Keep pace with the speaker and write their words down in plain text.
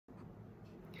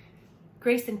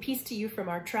Grace and peace to you from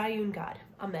our triune God.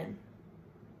 Amen.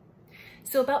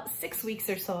 So about 6 weeks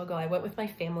or so ago, I went with my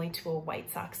family to a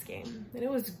White Sox game, and it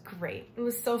was great. It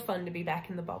was so fun to be back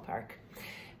in the ballpark.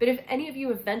 But if any of you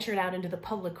have ventured out into the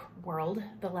public world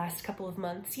the last couple of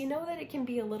months, you know that it can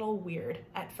be a little weird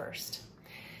at first.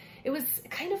 It was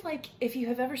kind of like if you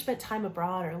have ever spent time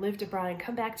abroad or lived abroad and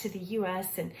come back to the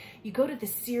US and you go to the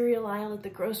cereal aisle at the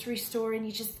grocery store and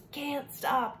you just can't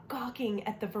stop gawking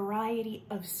at the variety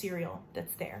of cereal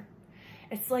that's there.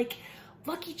 It's like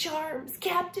Lucky Charms,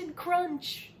 Captain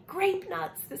Crunch, Grape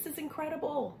Nuts. This is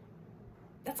incredible.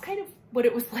 That's kind of what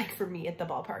it was like for me at the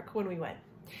ballpark when we went.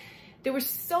 There were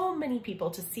so many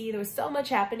people to see. There was so much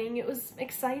happening. It was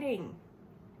exciting.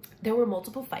 There were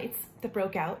multiple fights that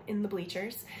broke out in the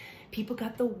bleachers. People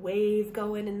got the wave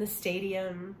going in the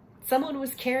stadium. Someone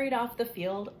was carried off the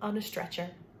field on a stretcher.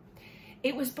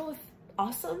 It was both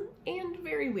awesome and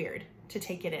very weird to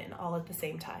take it in all at the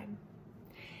same time.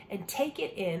 And take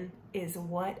it in is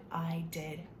what I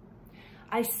did.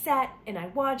 I sat and I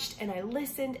watched and I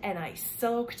listened and I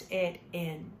soaked it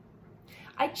in.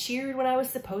 I cheered when I was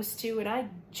supposed to, and I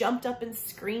jumped up and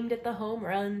screamed at the home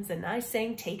runs, and I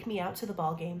sang "Take Me Out to the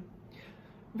Ball Game."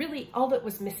 Really, all that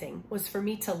was missing was for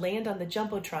me to land on the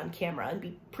Jumbotron camera and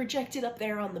be projected up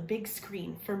there on the big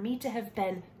screen for me to have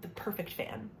been the perfect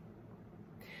fan.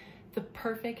 The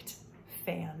perfect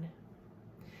fan.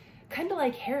 Kind of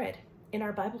like Herod in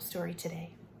our Bible story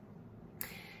today.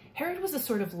 Herod was a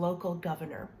sort of local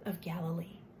governor of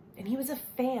Galilee, and he was a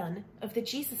fan of the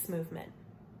Jesus movement,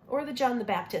 or the John the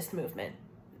Baptist movement.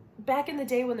 Back in the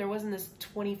day when there wasn't this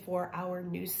 24-hour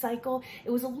news cycle,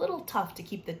 it was a little tough to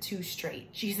keep the two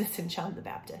straight, Jesus and John the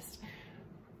Baptist.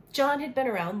 John had been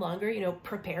around longer,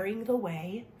 preparing the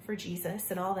way for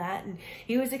Jesus and all that, and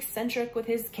he was eccentric with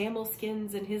his camel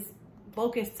skins and his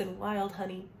locusts and wild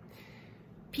honey.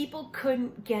 People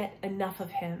couldn't get enough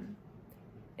of him.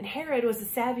 And Herod was a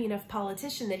savvy enough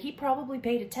politician that he probably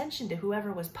paid attention to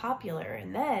whoever was popular,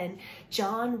 and then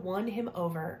John won him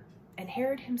over, and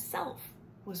Herod himself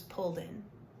was pulled in.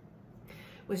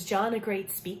 Was John a great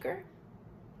speaker?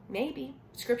 Maybe.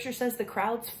 Scripture says the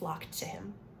crowds flocked to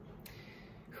him.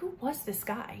 Who was this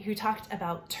guy who talked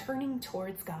about turning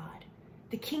towards God,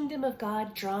 the kingdom of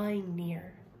God drawing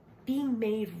near, being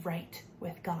made right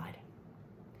with God?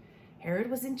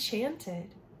 Herod was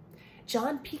enchanted.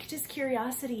 John piqued his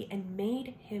curiosity and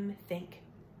made him think.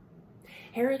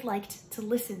 Herod liked to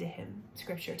listen to him,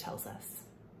 Scripture tells us.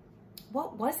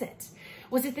 What was it?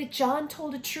 Was it that John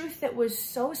told a truth that was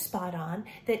so spot on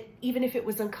that even if it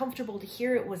was uncomfortable to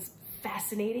hear, it was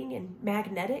fascinating and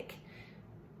magnetic?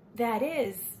 That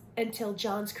is, until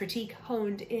John's critique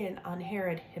honed in on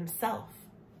Herod himself.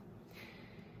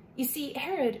 You see,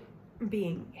 Herod,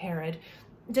 being Herod,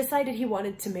 decided he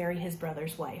wanted to marry his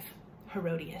brother's wife,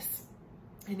 Herodias.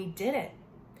 And he did it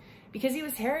because he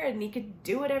was Herod and he could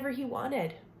do whatever he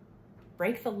wanted,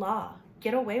 break the law,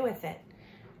 get away with it.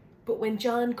 But when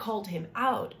John called him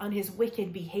out on his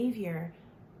wicked behavior,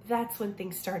 that's when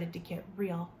things started to get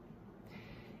real.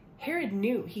 Herod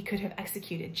knew he could have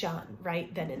executed John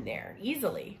right then and there,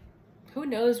 easily. Who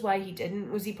knows why he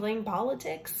didn't? Was he playing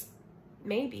politics?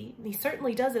 Maybe. He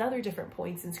certainly does at other different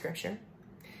points in Scripture.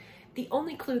 The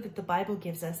only clue that the Bible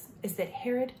gives us is that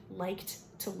Herod liked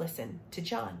to listen to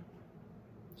John.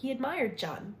 He admired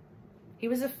John. He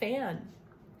was a fan.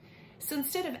 So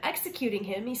instead of executing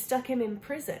him, he stuck him in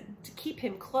prison to keep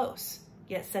him close,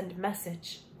 yet send a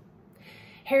message.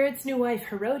 Herod's new wife,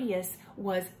 Herodias,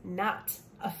 was not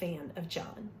a fan of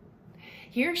John.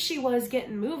 Here she was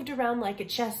getting moved around like a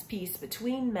chess piece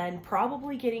between men,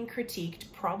 probably getting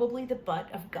critiqued, probably the butt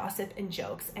of gossip and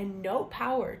jokes, and no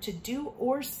power to do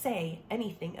or say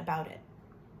anything about it.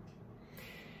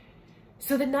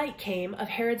 So the night came of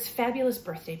Herod's fabulous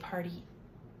birthday party.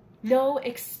 No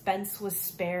expense was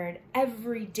spared.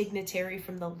 Every dignitary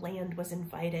from the land was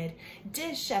invited.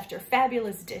 Dish after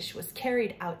fabulous dish was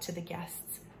carried out to the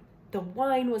guests. The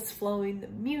wine was flowing, the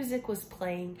music was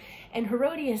playing, and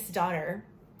Herodias' daughter,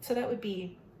 so that would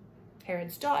be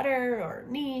Herod's daughter or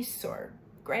niece or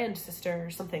grand sister or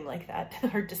something like that,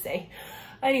 hard to say.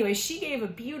 Anyway, she gave a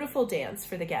beautiful dance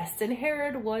for the guests, and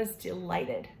Herod was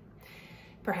delighted.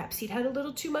 Perhaps he'd had a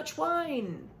little too much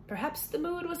wine. Perhaps the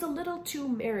mood was a little too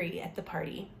merry at the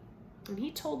party. And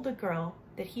he told the girl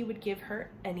that he would give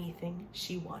her anything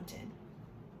she wanted.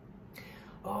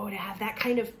 Oh, to have that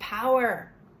kind of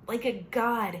power, like a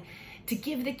god, to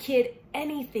give the kid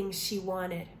anything she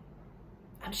wanted.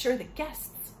 I'm sure the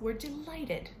guests were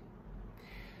delighted.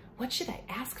 What should I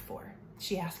ask for?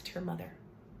 She asked her mother.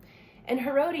 And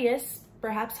Herodias,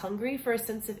 perhaps hungry for a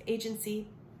sense of agency,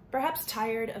 perhaps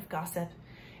tired of gossip,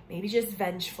 maybe just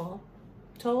vengeful,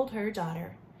 told her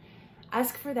daughter,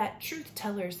 "Ask for that truth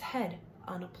teller's head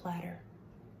on a platter."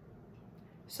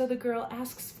 So the girl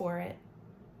asks for it.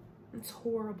 It's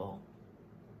horrible.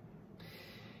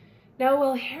 Now,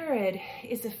 while Herod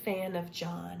is a fan of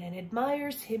John and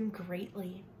admires him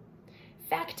greatly,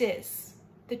 fact is,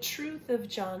 the truth of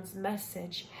John's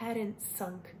message hadn't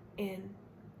sunk in.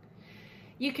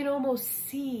 You can almost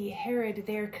see Herod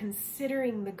there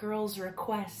considering the girl's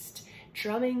request,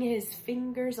 drumming his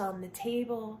fingers on the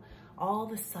table, all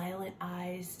the silent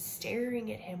eyes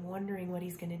staring at him, wondering what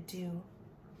he's going to do.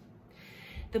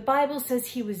 The Bible says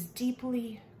he was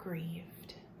deeply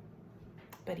grieved,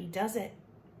 but he does it.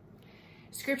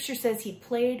 Scripture says he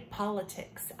played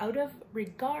politics out of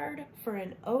regard for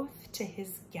an oath to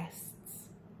his guests.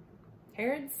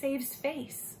 Herod saves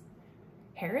face.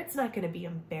 Herod's not going to be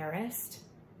embarrassed.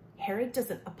 Herod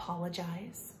doesn't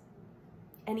apologize.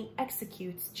 And he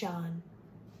executes John,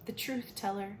 the truth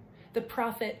teller, the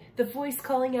prophet, the voice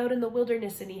calling out in the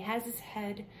wilderness, and he has his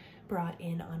head brought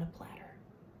in on a platter.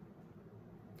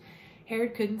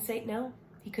 Herod couldn't say no.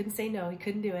 He couldn't say no. He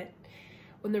couldn't do it.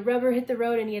 When the rubber hit the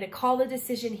road and he had to call the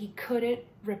decision, he couldn't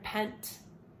repent.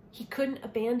 He couldn't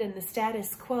abandon the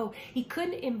status quo. He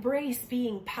couldn't embrace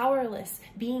being powerless,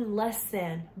 being less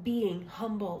than, being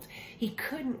humbled. He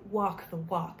couldn't walk the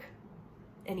walk,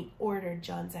 and he ordered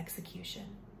John's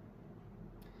execution.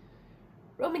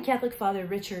 Roman Catholic Father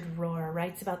Richard Rohr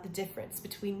writes about the difference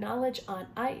between knowledge on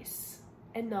ice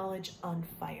and knowledge on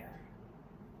fire.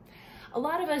 A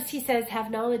lot of us, he says, have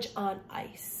knowledge on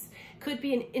ice. Could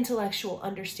be an intellectual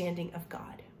understanding of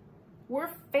God. We're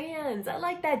fans. I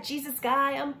like that Jesus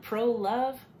guy. I'm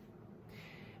pro-love.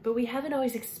 But we haven't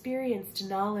always experienced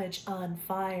knowledge on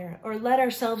fire or let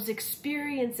ourselves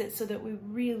experience it so that we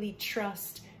really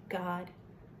trust God.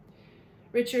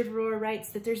 Richard Rohr writes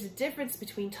that there's a difference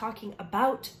between talking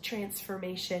about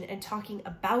transformation and talking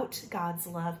about God's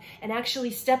love and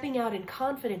actually stepping out in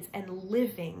confidence and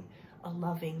living a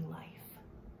loving life.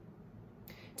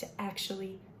 To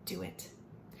actually do it.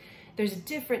 There's a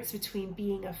difference between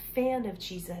being a fan of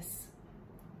Jesus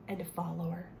and a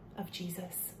follower of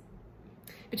Jesus.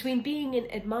 Between being an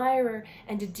admirer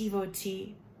and a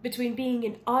devotee. Between being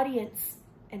an audience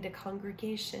and a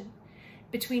congregation.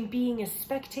 Between being a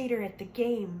spectator at the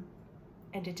game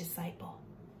and a disciple.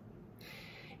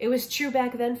 It was true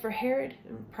back then for Herod,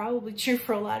 and probably true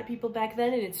for a lot of people back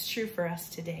then, and it's true for us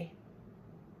today.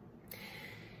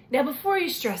 Now, before you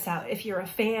stress out if you're a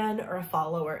fan or a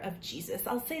follower of Jesus,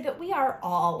 I'll say that we are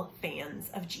all fans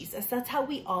of Jesus. That's how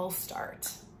we all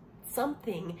start.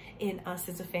 Something in us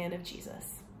is a fan of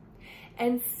Jesus.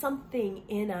 And something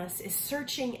in us is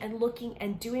searching and looking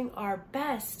and doing our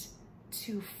best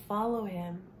to follow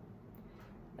him.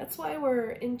 That's why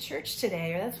we're in church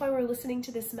today, or that's why we're listening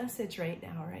to this message right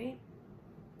now, right?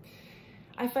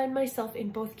 I find myself in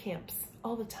both camps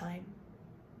all the time.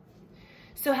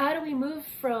 So how do we move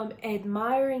from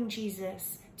admiring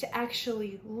Jesus to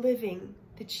actually living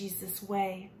the Jesus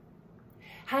way?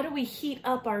 How do we heat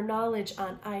up our knowledge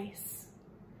on ice?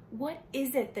 What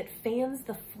is it that fans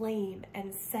the flame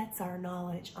and sets our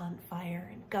knowledge on fire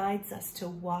and guides us to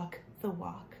walk the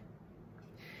walk?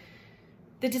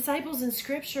 The disciples in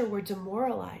Scripture were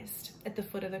demoralized at the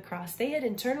foot of the cross. They had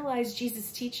internalized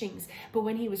Jesus' teachings, but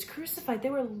when he was crucified, they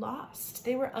were lost.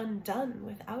 They were undone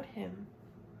without him.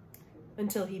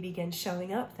 Until he began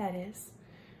showing up, that is.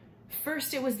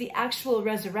 First, it was the actual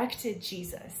resurrected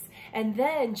Jesus. And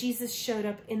then Jesus showed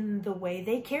up in the way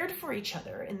they cared for each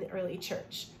other in the early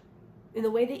church. In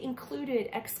the way they included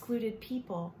excluded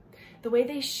people. The way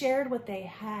they shared what they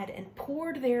had and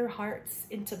poured their hearts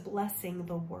into blessing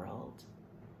the world.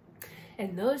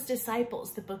 And those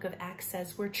disciples, the book of Acts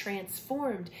says, were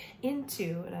transformed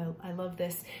into, and I love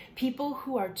this, people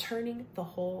who are turning the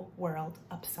whole world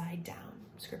upside down,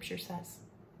 Scripture says.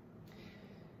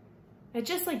 Now,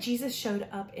 just like Jesus showed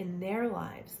up in their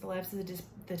lives, the lives of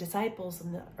the disciples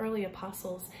and the early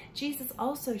apostles, Jesus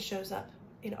also shows up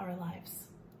in our lives.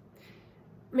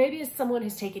 Maybe as someone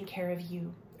has taken care of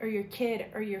you, or your kid,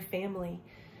 or your family,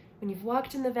 when you've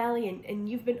walked in the valley and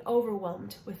you've been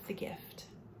overwhelmed with the gift.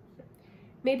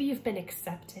 Maybe you've been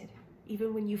accepted,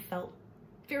 even when you felt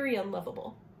very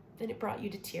unlovable, and it brought you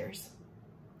to tears.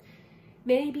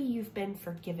 Maybe you've been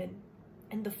forgiven,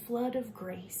 and the flood of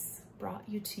grace brought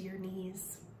you to your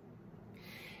knees.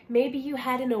 Maybe you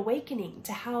had an awakening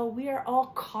to how we are all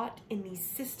caught in these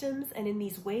systems and in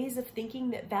these ways of thinking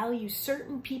that value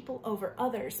certain people over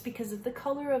others because of the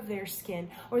color of their skin,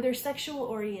 or their sexual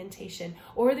orientation,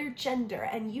 or their gender,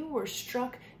 and you were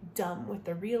struck dumb with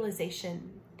the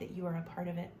realization that you are a part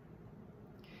of it.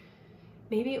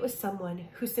 Maybe it was someone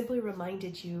who simply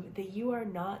reminded you that you are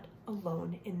not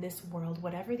alone in this world,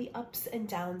 whatever the ups and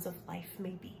downs of life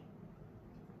may be.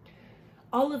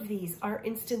 All of these are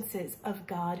instances of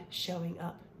God showing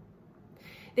up.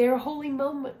 They are holy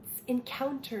moments,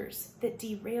 encounters that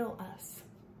derail us.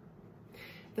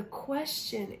 The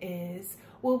question is,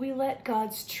 will we let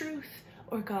God's truth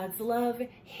or God's love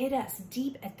hit us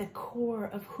deep at the core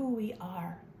of who we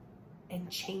are and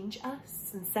change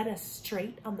us and set us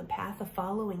straight on the path of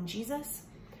following Jesus?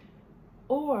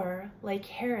 Or, like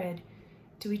Herod,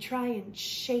 do we try and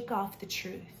shake off the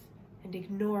truth and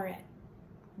ignore it,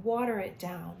 water it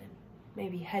down, and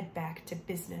maybe head back to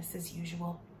business as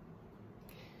usual?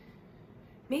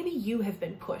 Maybe you have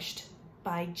been pushed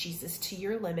by Jesus to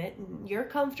your limit and you're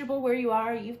comfortable where you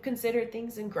are, you've considered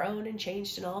things and grown and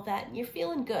changed and all that, and you're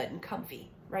feeling good and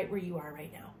comfy right where you are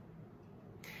right now.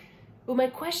 Well, my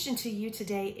question to you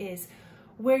today is,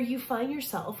 where you find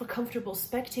yourself a comfortable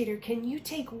spectator, can you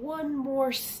take one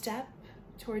more step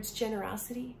towards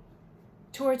generosity,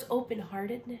 towards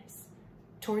open-heartedness,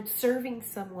 towards serving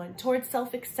someone, towards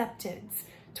self-acceptance,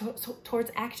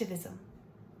 towards activism,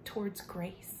 towards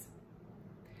grace?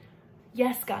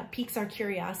 Yes, God piques our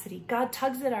curiosity. God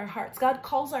tugs at our hearts. God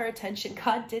calls our attention.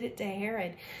 God did it to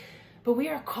Herod. But we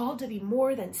are called to be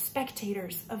more than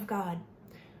spectators of God.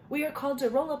 We are called to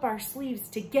roll up our sleeves,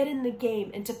 to get in the game,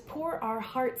 and to pour our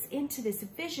hearts into this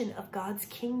vision of God's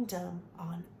kingdom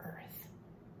on earth.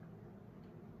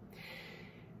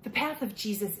 The path of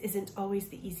Jesus isn't always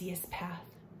the easiest path.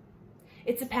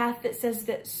 It's a path that says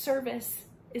that service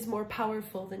is more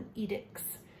powerful than edicts,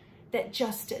 that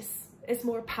justice is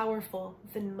more powerful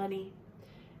than money,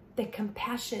 that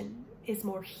compassion is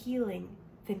more healing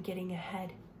than getting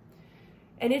ahead.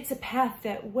 And it's a path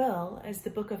that will, as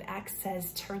the book of Acts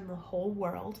says, turn the whole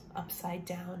world upside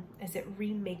down as it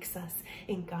remakes us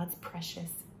in God's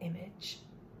precious image.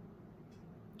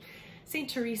 Saint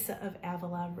Teresa of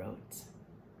Avila wrote,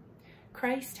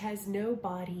 "Christ has no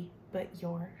body but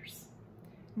yours,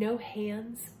 no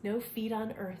hands, no feet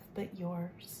on earth but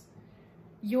yours.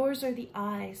 Yours are the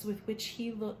eyes with which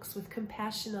he looks with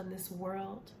compassion on this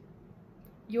world.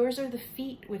 Yours are the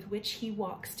feet with which he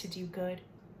walks to do good.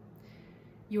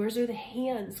 Yours are the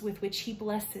hands with which he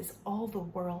blesses all the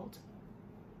world.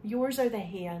 Yours are the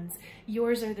hands,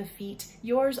 yours are the feet,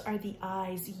 yours are the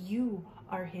eyes, you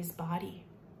are his body."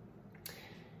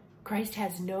 Christ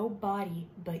has no body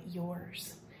but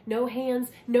yours. No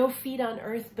hands, no feet on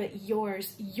earth but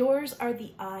yours. Yours are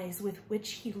the eyes with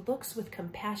which he looks with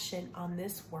compassion on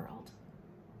this world.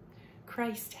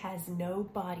 Christ has no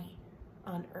body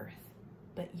on earth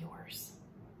but yours.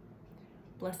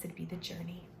 Blessed be the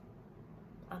journey.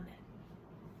 Amen.